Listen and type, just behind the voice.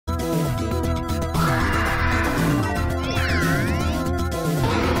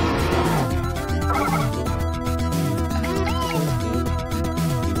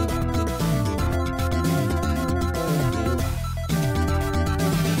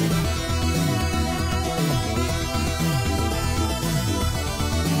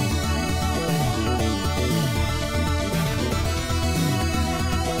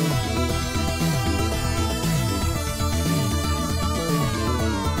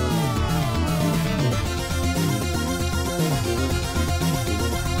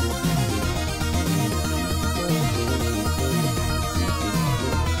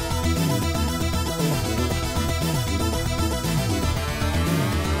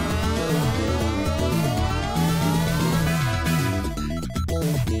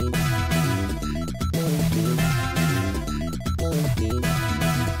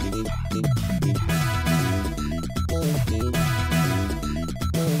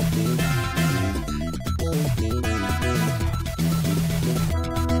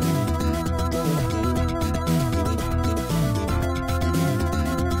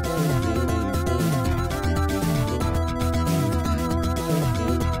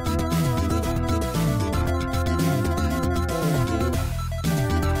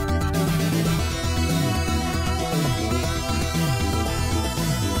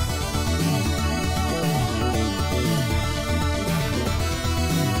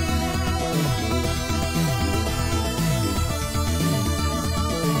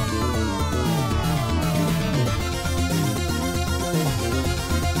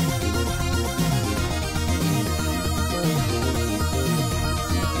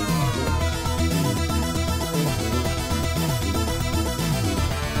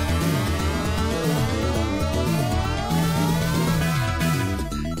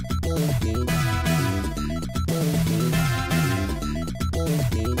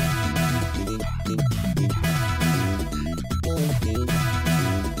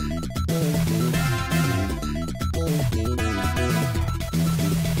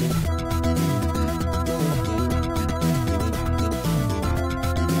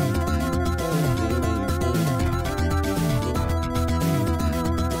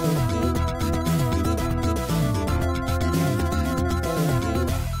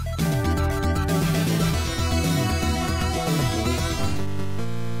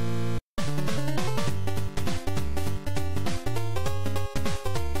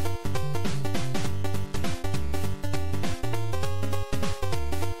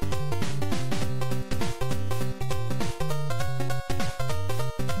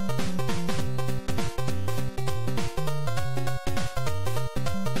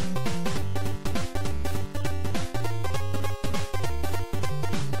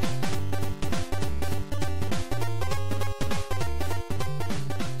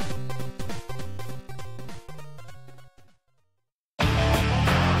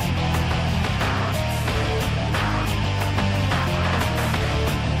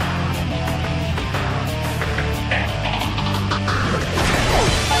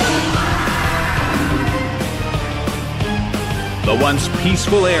once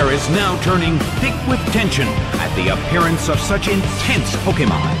peaceful air is now turning thick with tension at the appearance of such intense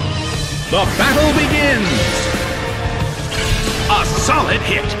Pokémon. The battle begins! A solid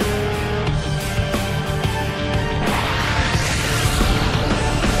hit!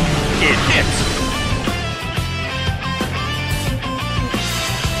 It hits!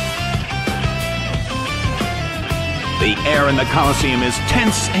 The air in the Colosseum is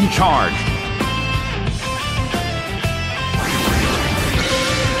tense and charged.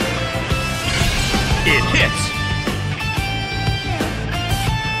 It hits!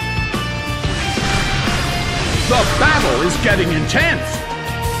 The battle is getting intense!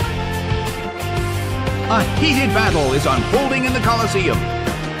 A heated battle is unfolding in the Colosseum.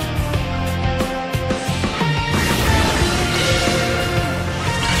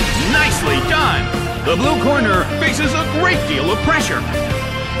 Nicely done! The blue corner faces a great deal of pressure.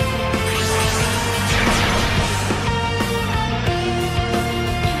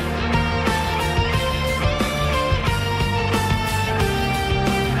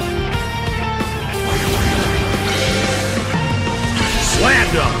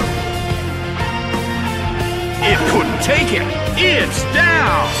 Slammed him! It couldn't take it! It's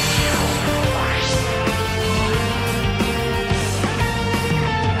down!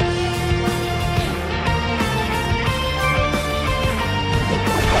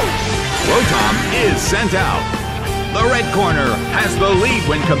 Rotom is sent out. The red corner has the lead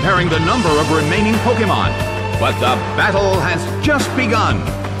when comparing the number of remaining Pokémon, but the battle has just begun.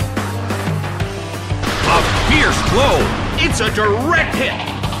 A fierce blow! It's a direct hit!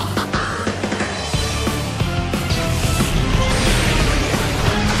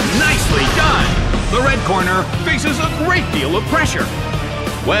 Nicely done! The red corner faces a great deal of pressure.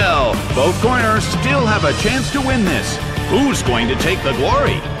 Well, both corners still have a chance to win this. Who's going to take the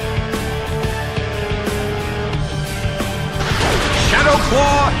glory? Shadow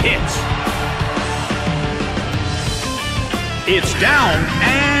Claw hits. It's down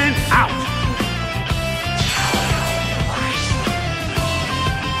and out.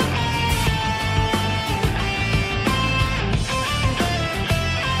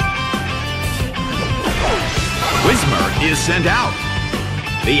 Whismur is sent out.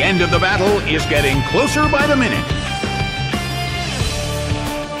 The end of the battle is getting closer by the minute.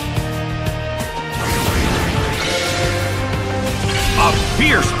 A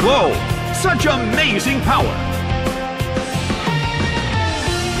fierce blow! Such amazing power!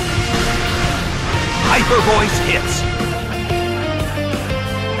 Hyper Voice hits.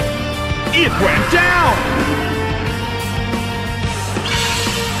 It went down!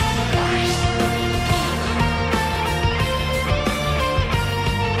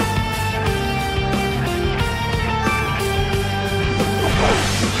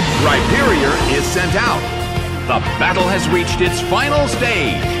 Rhyperior is sent out. The battle has reached its final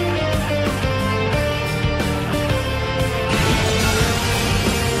stage.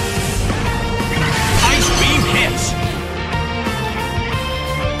 Ice Beam hits.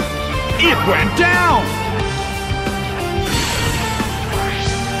 It went down!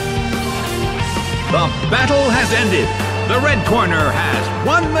 The battle has ended. The red corner has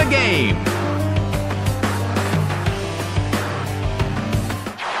won the game.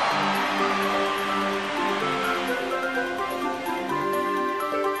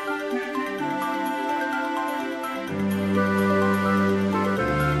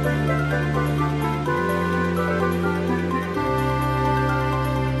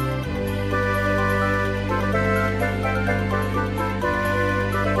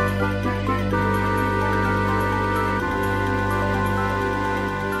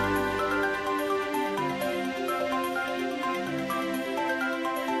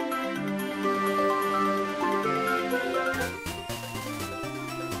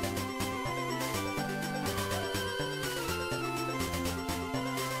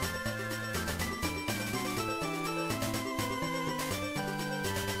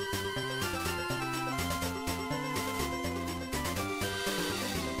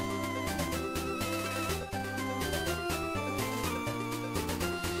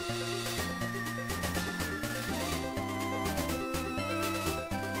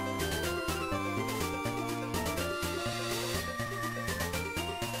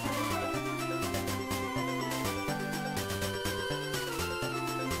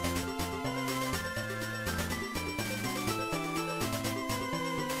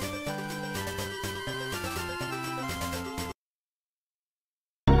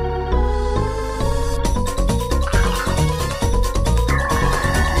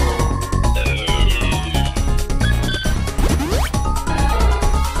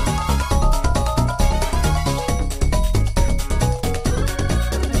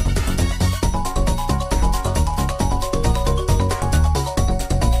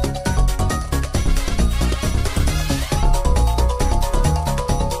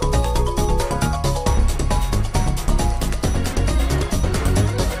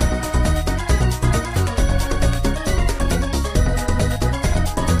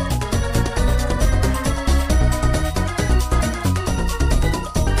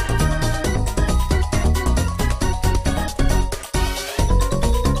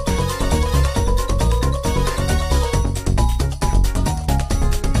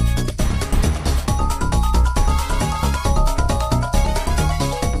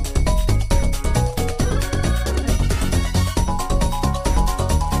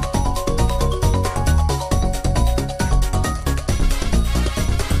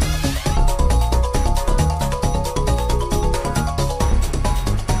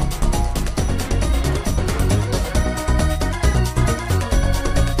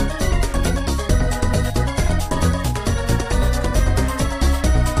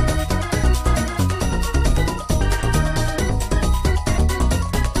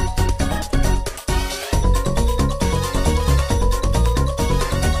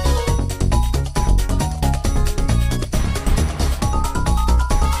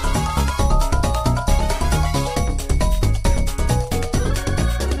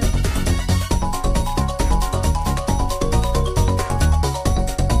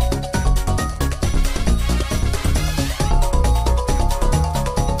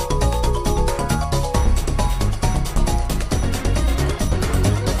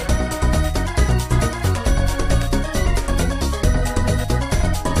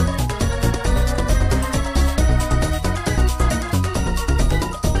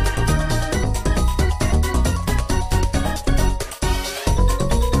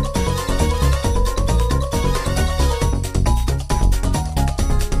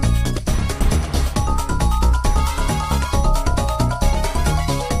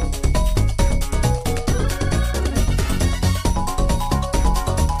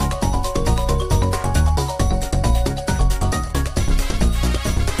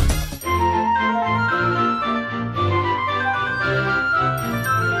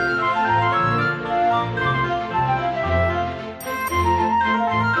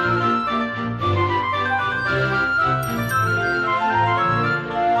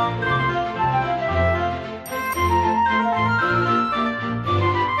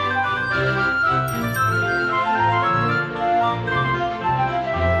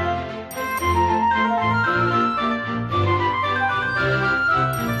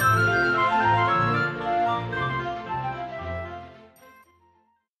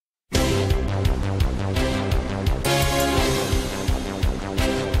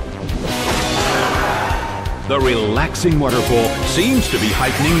 The relaxing waterfall seems to be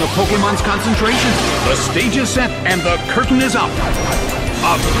heightening the Pokemon's concentration. The stage is set and the curtain is up.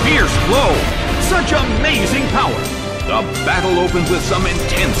 A fierce blow! Such amazing power! The battle opens with some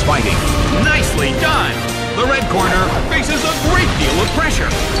intense fighting. Nicely done! The red corner faces a great deal of pressure.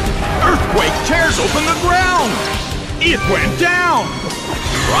 Earthquake tears open the ground! It went down!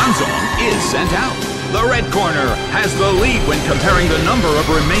 Bronzong is sent out. The red corner has the lead when comparing the number of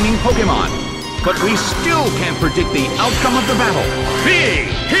remaining Pokémon. But we still can't predict the outcome of the battle. Big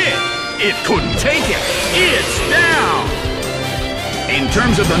hit! It couldn't take it! It's down! In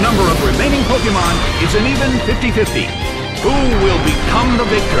terms of the number of remaining Pokémon, it's an even 50-50. Who will become the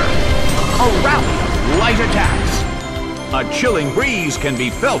victor? A rally of light attacks. A chilling breeze can be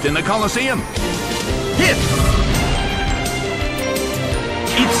felt in the Colosseum. Hit!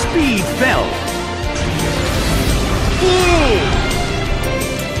 Its speed fell. Ooh!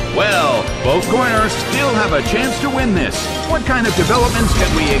 Well, both corners still have a chance to win this. What kind of developments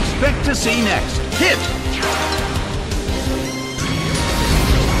can we expect to see next? Hit!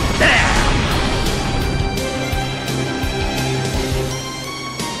 Bam!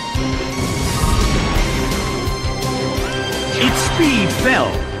 Its speed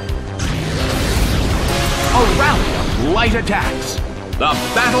fell. A rally of light attacks. The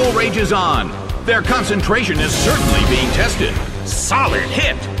battle rages on. Their concentration is certainly being tested. Solid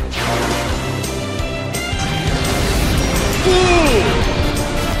hit! Ooh!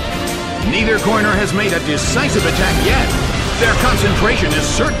 Neither corner has made a decisive attack yet. Their concentration is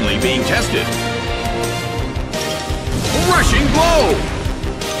certainly being tested. Rushing blow!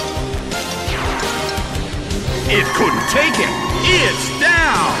 It couldn't take it! It's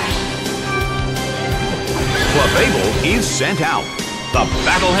down! Clefable is sent out. The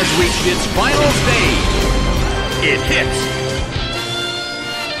battle has reached its final stage. It hits.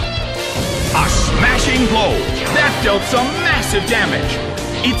 A smashing blow! That dealt some massive damage!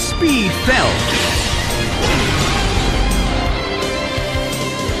 Its speed fell.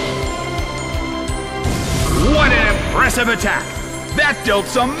 What an impressive attack! That dealt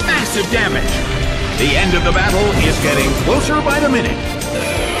some massive damage! The end of the battle is getting closer by the minute.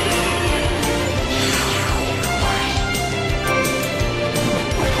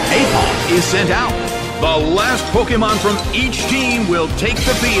 Aipom is sent out. The last Pokémon from each team will take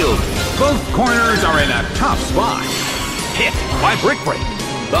the field. Both corners are in a tough spot. Hit by Brick Break.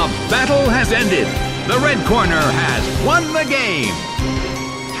 The battle has ended. The red corner has won the game.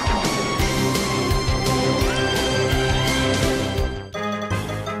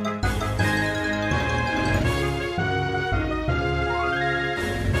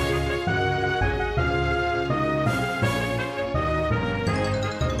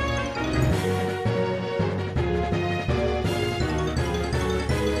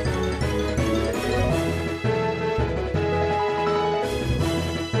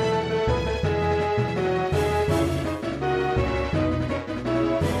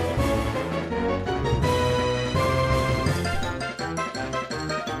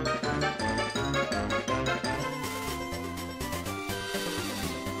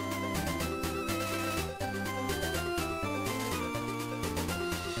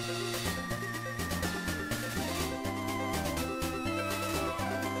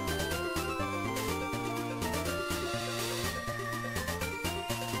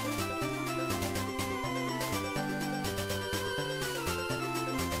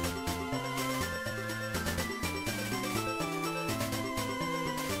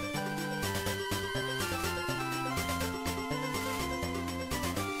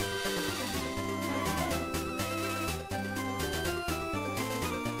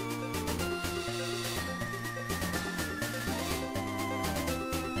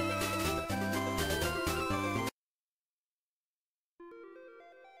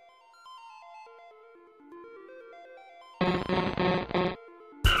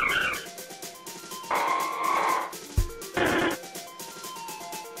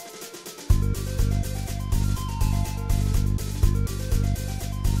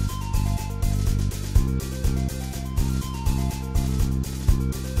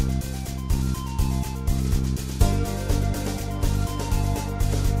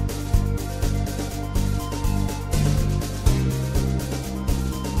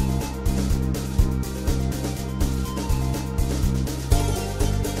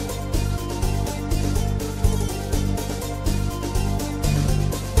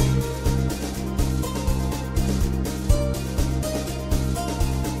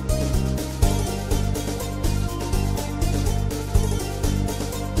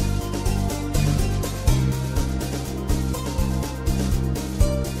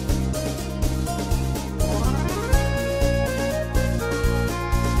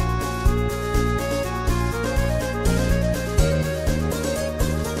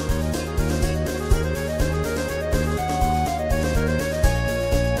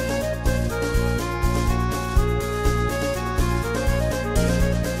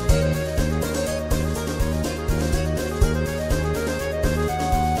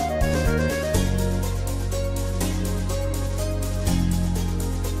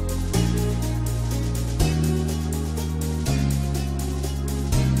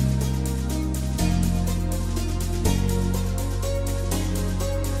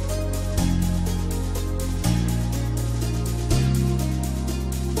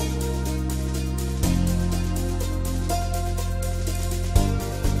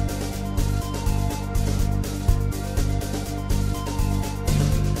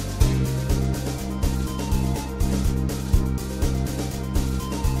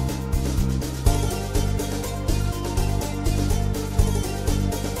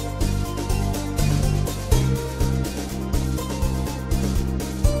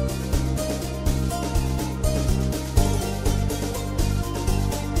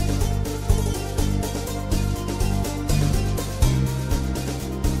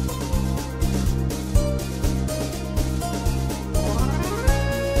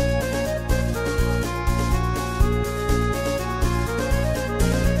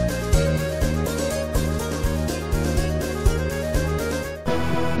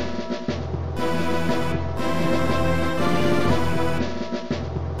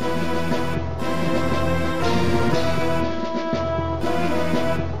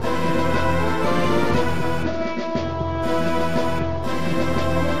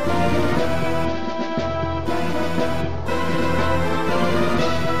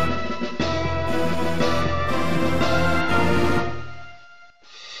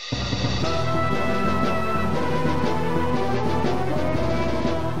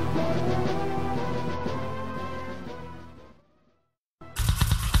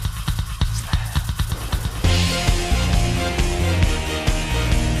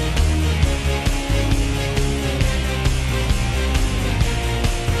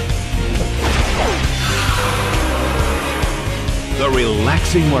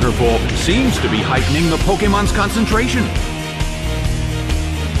 relaxing waterfall seems to be heightening the Pokemon's concentration.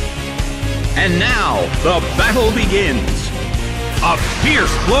 And now, the battle begins. A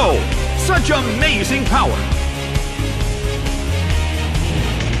fierce blow! Such amazing power!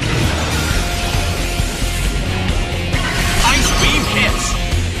 Ice Beam hits!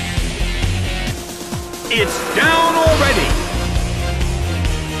 It's down already!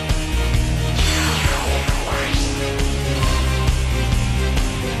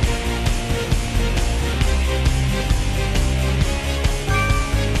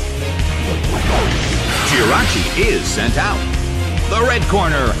 Jirachi is sent out. The red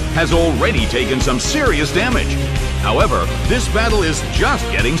corner has already taken some serious damage. However, this battle is just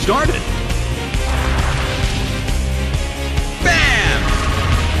getting started. Bam!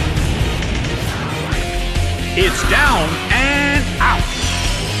 It's down and out.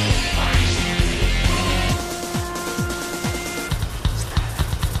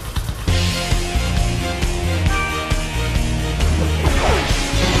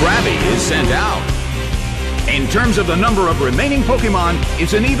 Krabby is sent out. In terms of the number of remaining Pokémon,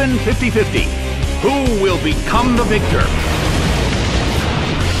 it's an even 50-50. Who will become the victor?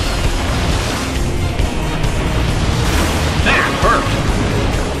 That hurt!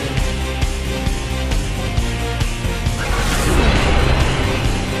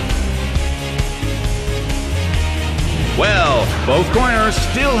 Well, both corners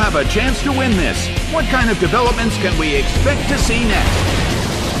still have a chance to win this. What kind of developments can we expect to see next?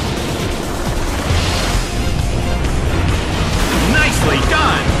 Nicely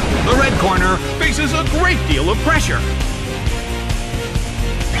done! The red corner faces a great deal of pressure.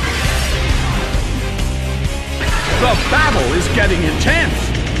 The battle is getting intense!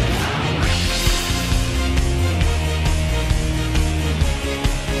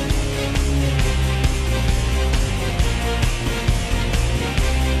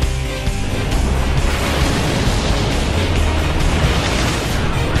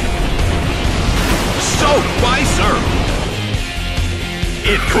 Soaked by surf!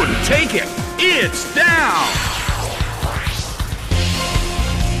 It couldn't take it! It's down!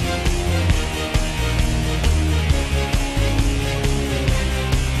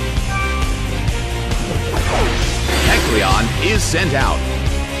 Kecleon is sent out.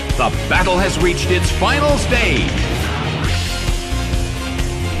 The battle has reached its final stage.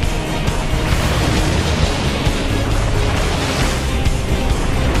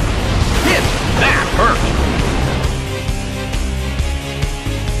 Hit! That hurt!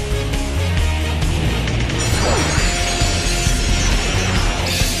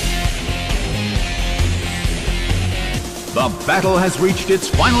 The battle has reached its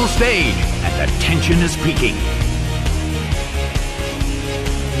final stage, and the tension is peaking.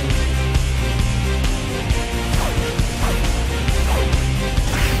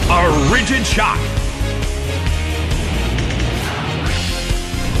 A rigid shot.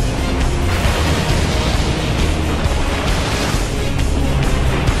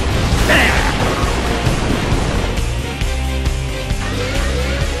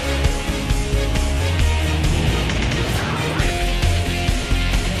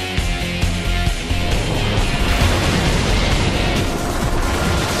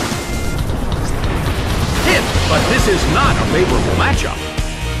 But this is not a favorable matchup.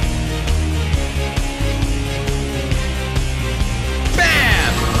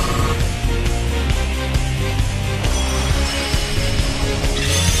 Bam!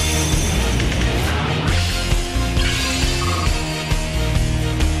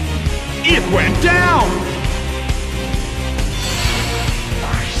 It went down!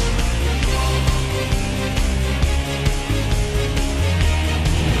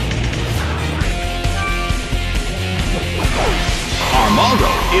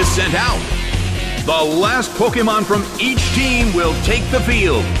 Armaldo is sent out. The last Pokémon from each team will take the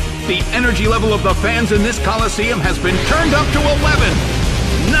field. The energy level of the fans in this Coliseum has been turned up to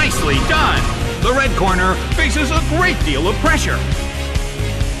 11. Nicely done. The red corner faces a great deal of pressure.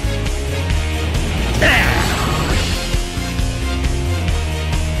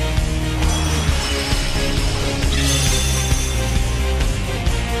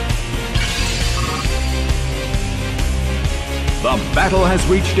 The battle has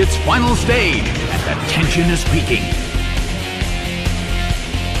reached its final stage, and the tension is peaking.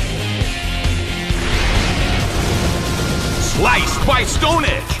 Sliced by Stone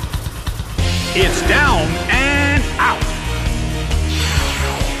Edge. It's down and out.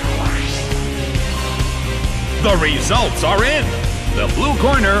 The results are in. The blue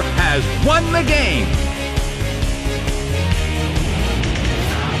corner has won the game.